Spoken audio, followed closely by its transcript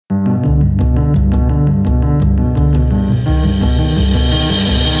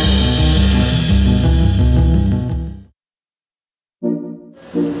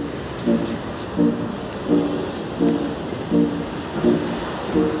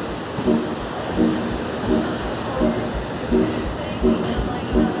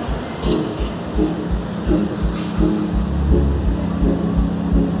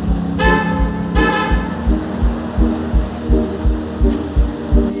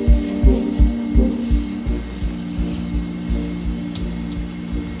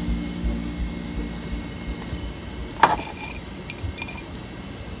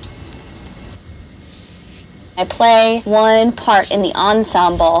play one part in the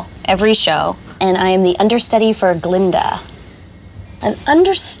ensemble every show, and I am the understudy for Glinda. An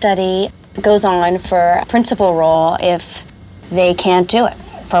understudy goes on for a principal role if they can't do it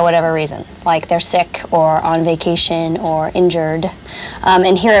for whatever reason, like they're sick or on vacation or injured.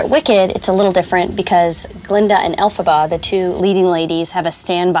 And here at Wicked, it's a little different because Glinda and Elphaba, the two leading ladies, have a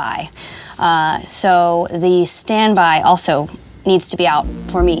standby. So the standby also needs to be out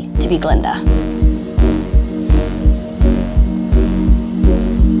for me to be Glinda.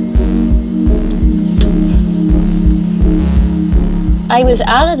 I was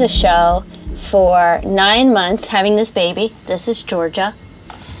out of the show for 9 months having this baby. This is Georgia.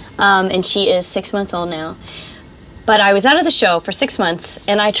 And she is 6 months old now. But I was out of the show for 6 months,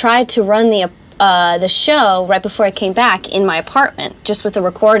 and I tried to run the show right before I came back in my apartment, just with the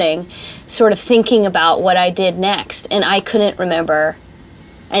recording, sort of thinking about what I did next. And I couldn't remember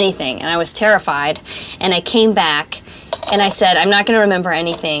anything, and I was terrified. And I came back, and I said, I'm not going to remember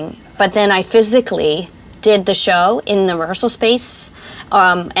anything. But then I physically did the show in the rehearsal space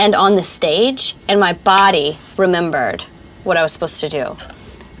and on the stage, and my body remembered what I was supposed to do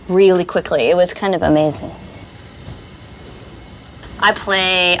really quickly. It was kind of amazing. I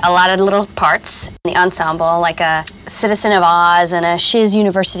play a lot of little parts in the ensemble, like a citizen of Oz and a Shiz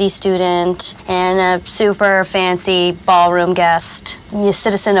University student and a super fancy ballroom guest, a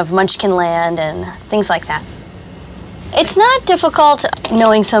citizen of Munchkin Land and things like that. It's not difficult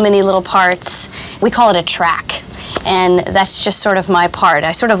knowing so many little parts. We call it a track, and that's just sort of my part.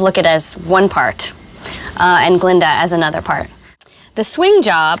 I sort of look at it as one part and Glinda as another part. The swing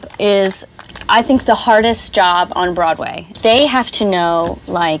job is, I think, the hardest job on Broadway. They have to know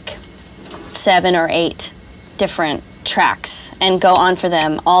like 7 or 8 different tracks and go on for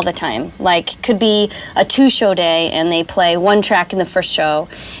them all the time. Like, could be a 2-show day and they play one track in the first show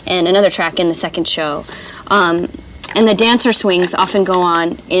and another track in the second show. And the dancer swings often go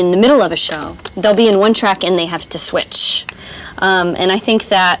on in the middle of a show. They'll be in one track and they have to switch. And I think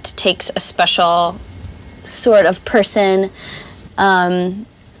that takes a special sort of person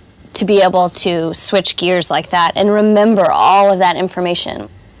to be able to switch gears like that and remember all of that information.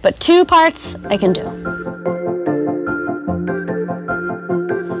 But 2 parts I can do.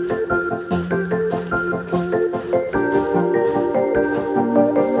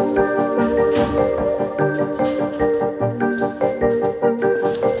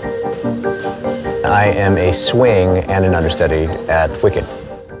 I am a swing and an understudy at Wicked.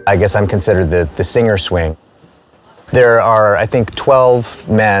 I guess I'm considered the singer swing. There are, I think, 12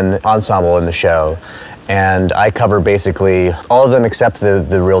 men ensemble in the show, and I cover basically all of them except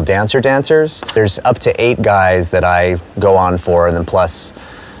the real dancers. There's up to 8 guys that I go on for, and then plus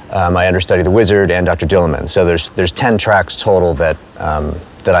I understudy the Wizard and Dr. Dillamond. So there's 10 tracks total that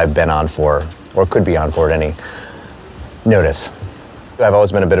I've been on for, or could be on for at any notice. I've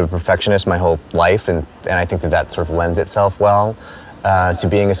always been a bit of a perfectionist my whole life, and I think that sort of lends itself well to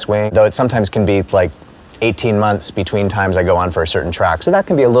being a swing, though it sometimes can be like 18 months between times I go on for a certain track. So that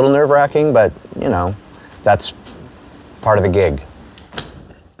can be a little nerve-wracking, but, you know, that's part of the gig.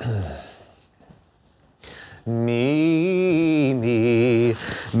 Me, me,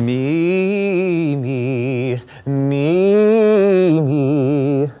 me, me, me,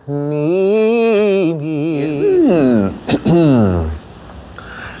 me, me, me.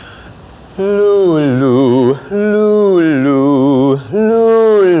 Lulu, Lulu,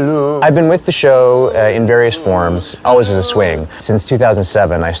 Lulu. I've been with the show in various forms, always as a swing. Since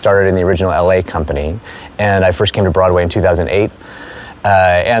 2007, I started in the original LA company, and I first came to Broadway in 2008.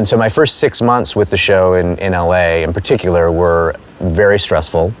 And so my first 6 months with the show in LA in particular were very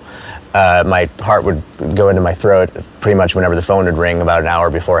stressful. My heart would go into my throat pretty much whenever the phone would ring about an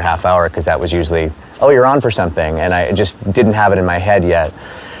hour before a half hour, because that was usually, oh, you're on for something, and I just didn't have it in my head yet.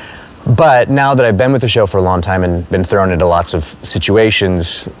 But now that I've been with the show for a long time and been thrown into lots of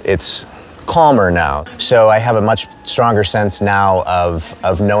situations, it's calmer now. So I have a much stronger sense now of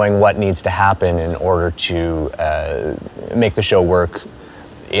knowing what needs to happen in order to make the show work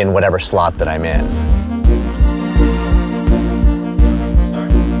in whatever slot that I'm in.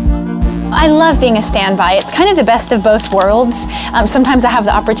 I love being a standby. It's kind of the best of both worlds. Sometimes I have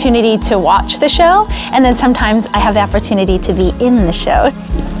the opportunity to watch the show, and then sometimes I have the opportunity to be in the show.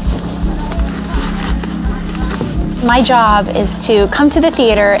 My job is to come to the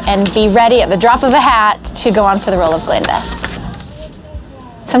theater and be ready at the drop of a hat to go on for the role of Glinda.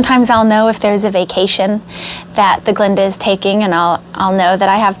 Sometimes I'll know if there's a vacation that the Glinda is taking, and I'll know that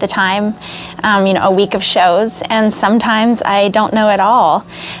I have the time, you know, a week of shows, and sometimes I don't know at all.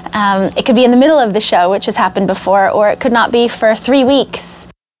 It could be in the middle of the show, which has happened before, or it could not be for 3 weeks.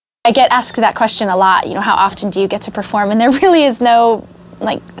 I get asked that question a lot, you know, how often do you get to perform? And there really is no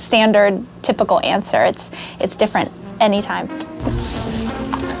like standard, typical answer. It's different anytime.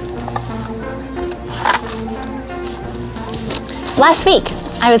 Last week,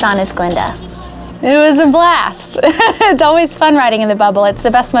 I was on as Glinda. It was a blast. It's always fun riding in the bubble. It's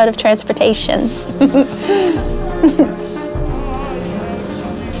the best mode of transportation.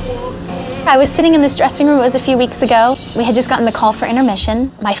 I was sitting in this dressing room, it was a few weeks ago. We had just gotten the call for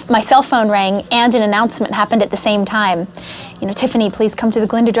intermission. My cell phone rang and an announcement happened at the same time. You know, Tiffany, please come to the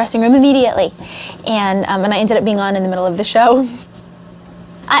Glinda dressing room immediately. And I ended up being on in the middle of the show.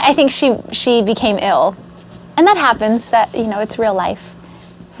 I think she became ill. And that happens, that, you know, it's real life.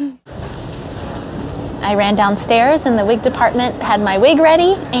 I ran downstairs and the wig department had my wig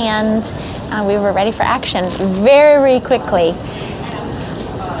ready and we were ready for action very quickly.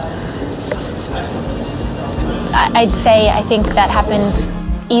 I'd say I think that happened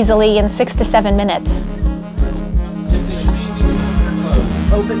easily in 6 to 7 minutes.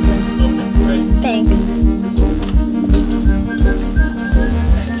 Thanks.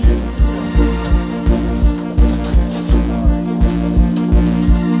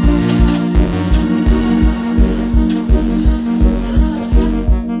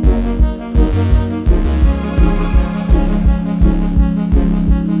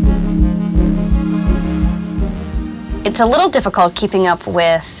 It's a little difficult keeping up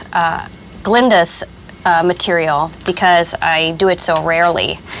with Glinda's material because I do it so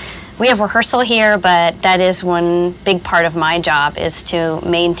rarely. We have rehearsal here, but that is one big part of my job, is to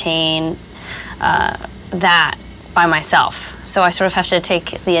maintain that by myself. So I sort of have to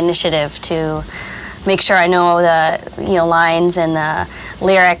take the initiative to make sure I know the lines and the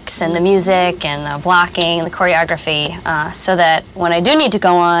lyrics and the music and the blocking and the choreography, so that when I do need to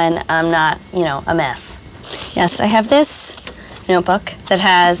go on, I'm not a mess. Yes, I have this notebook that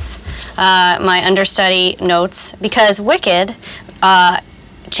has my understudy notes, because Wicked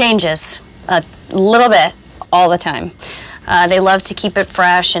changes a little bit all the time. They love to keep it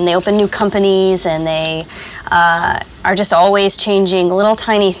fresh, and they open new companies, and they are just always changing little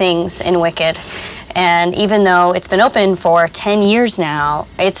tiny things in Wicked. And even though it's been open for 10 years now,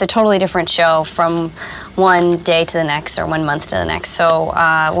 it's a totally different show from one day to the next or 1 month to the next. So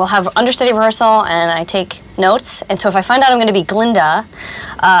we'll have understudy rehearsal and I take notes. And so if I find out I'm going to be Glinda,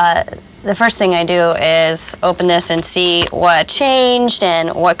 the first thing I do is open this and see what changed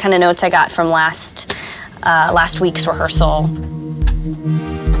and what kind of notes I got from last week's rehearsal.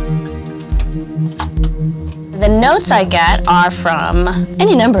 The notes I get are from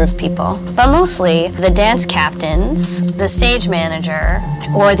any number of people, but mostly the dance captains, the stage manager,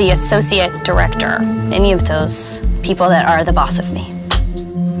 or the associate director. Any of those people that are the boss of me.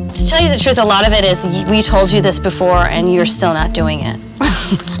 To tell you the truth, a lot of it is, we told you this before and you're still not doing it.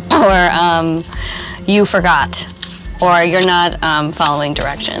 Or you forgot. Or you're not following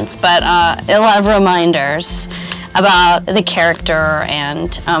directions. But a lot of reminders about the character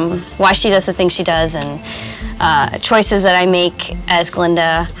and why she does the things she does, and choices that I make as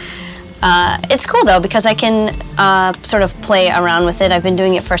Glinda. It's cool though, because I can sort of play around with it. I've been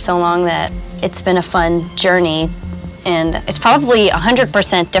doing it for so long that it's been a fun journey, and it's probably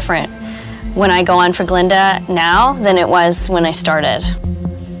 100% different when I go on for Glinda now than it was when I started.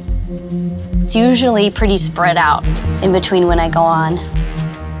 It's usually pretty spread out in between when I go on.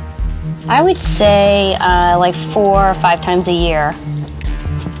 I would say like 4 or 5 times a year.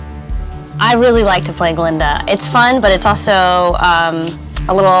 I really like to play Glinda. It's fun, but it's also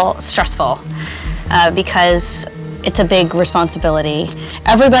a little stressful because it's a big responsibility.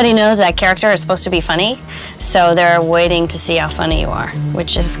 Everybody knows that character is supposed to be funny, so they're waiting to see how funny you are,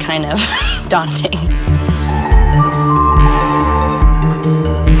 which is kind of daunting.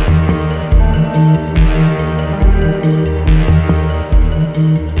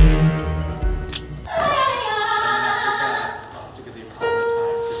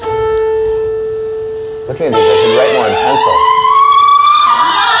 Looking at these, I should write more in pencil.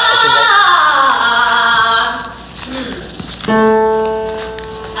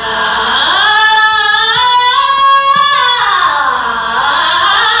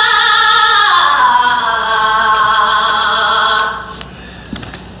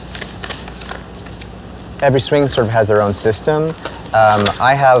 Every swing sort of has their own system.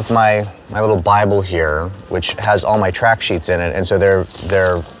 I have my little Bible here, which has all my track sheets in it, and so they're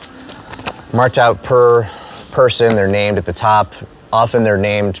marked out per person. They're named at the top. Often they're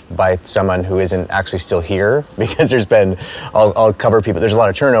named by someone who isn't actually still here, because there's been, I'll cover people, there's a lot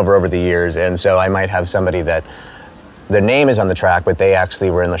of turnover over the years, and so I might have somebody that Their name is on the track, but they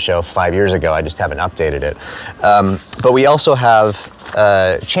actually were in the show 5 years ago. I just haven't updated it. But we also have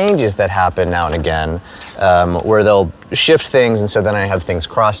changes that happen now and again, where they'll shift things, and so then I have things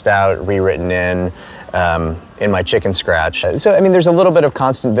crossed out, rewritten in my chicken scratch. So, I mean, there's a little bit of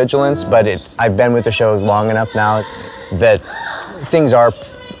constant vigilance, but I've been with the show long enough now that things are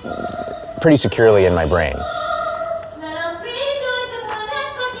pretty securely in my brain.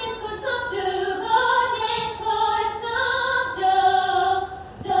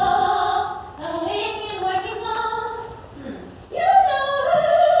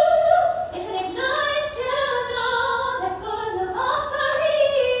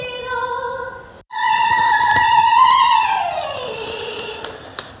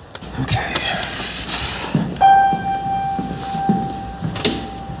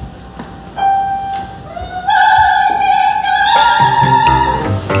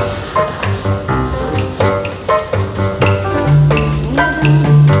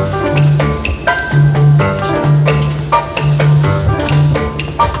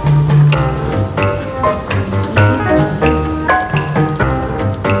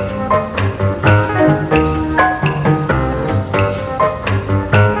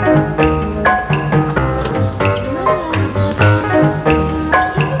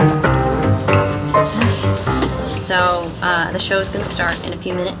 So the show is going to start in a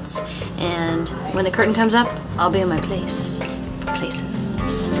few minutes, and when the curtain comes up, I'll be in my place for places.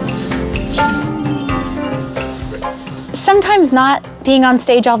 Sometimes not being on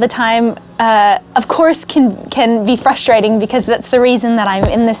stage all the time, of course, can be frustrating, because that's the reason that I'm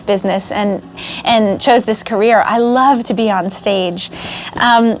in this business and chose this career. I love to be on stage.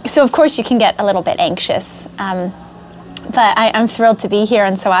 So of course you can get a little bit anxious. But I'm thrilled to be here,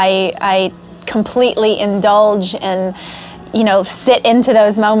 and so I completely indulge and, you know, sit into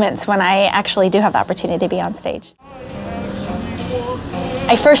those moments when I actually do have the opportunity to be on stage.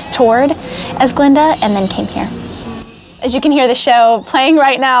 I first toured as Glinda and then came here. As you can hear the show playing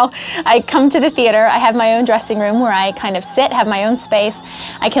right now, I come to the theater. I have my own dressing room where I kind of sit, have my own space.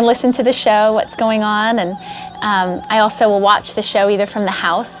 I can listen to the show, what's going on, and I also will watch the show either from the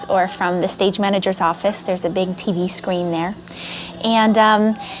house or from the stage manager's office. There's a big TV screen there. And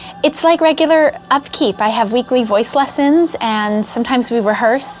it's like regular upkeep. I have weekly voice lessons, and sometimes we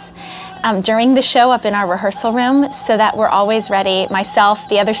rehearse during the show up in our rehearsal room, so that we're always ready. Myself,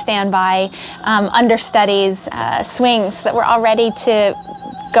 the other standby, understudies, swings, so that we're all ready to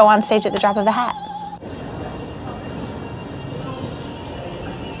go on stage at the drop of a hat.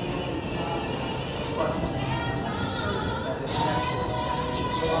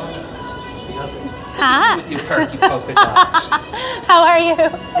 Hi. With your perky polka dots. How are you?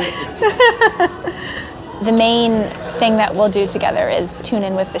 The main thing that we'll do together is tune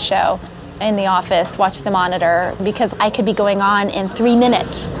in with the show in the office, watch the monitor, because I could be going on in 3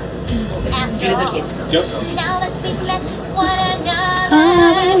 minutes. It is okay. Yep. Now let's reflect one another.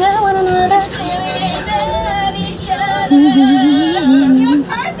 Love each other. You're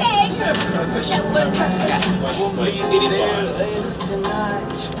perfect. So we're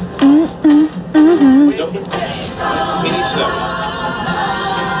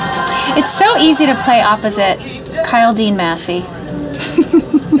It's so easy to play opposite Kyle Dean Massey.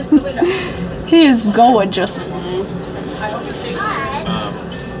 He is gorgeous.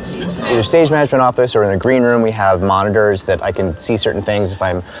 Either stage management office or in the green room, we have monitors that I can see certain things if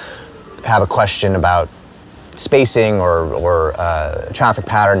I have a question about spacing or traffic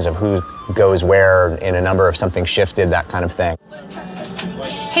patterns of who goes where in a number of something shifted, that kind of thing.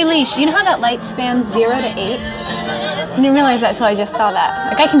 Hey Leash, you know how that light spans 0 to 8? I didn't realize that until I just saw that.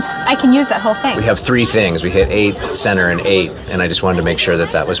 Like I can use that whole thing. We have 3 things. We hit 8, center, and 8, and I just wanted to make sure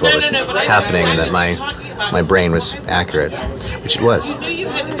that that was what was happening and that my brain was accurate, which it was,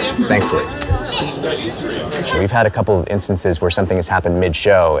 thankfully. We've had a couple of instances where something has happened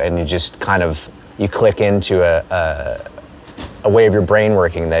mid-show and you just kind of, you click into a way of your brain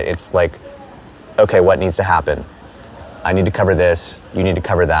working that it's like, okay, what needs to happen? I need to cover this, you need to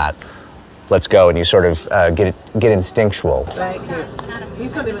cover that. Let's go, and you sort of get instinctual. Thank you.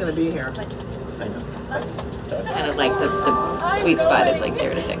 He's not even going to be here. Kind of like the sweet spot is like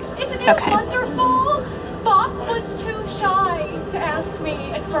 0 to 6. Isn't it wonderful? Bob was too shy to ask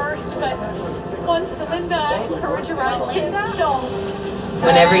me at first, but once Glinda encouraged him, don't.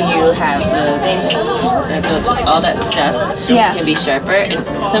 Whenever you have clothing, all that stuff can be sharper, and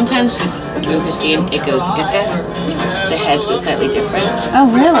sometimes with Christine it goes gaga. The heads go slightly different. Oh,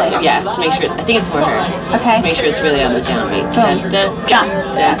 really? So, yeah, to make sure, I think it's more her. Okay. To make sure it's really on the downbeat.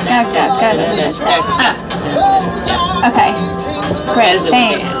 Okay. Great,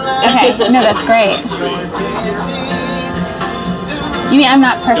 thanks. Okay, no, that's great. You mean I'm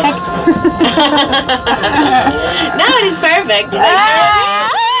not perfect? No, it is perfect. Yay!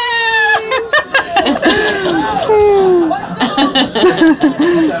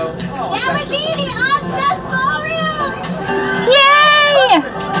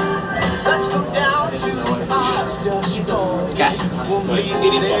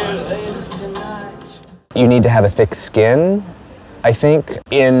 You need to have a thick skin, I think,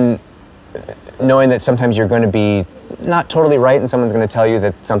 in knowing that sometimes you're going to be not totally right and someone's going to tell you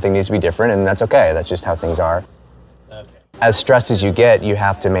that something needs to be different, and that's okay. That's just how things are. As stressed as you get, you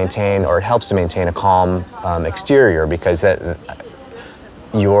have to maintain, or it helps to maintain, a calm exterior, because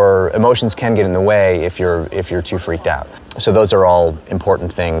your emotions can get in the way if you're too freaked out. So those are all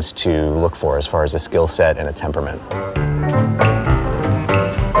important things to look for as far as a skill set and a temperament.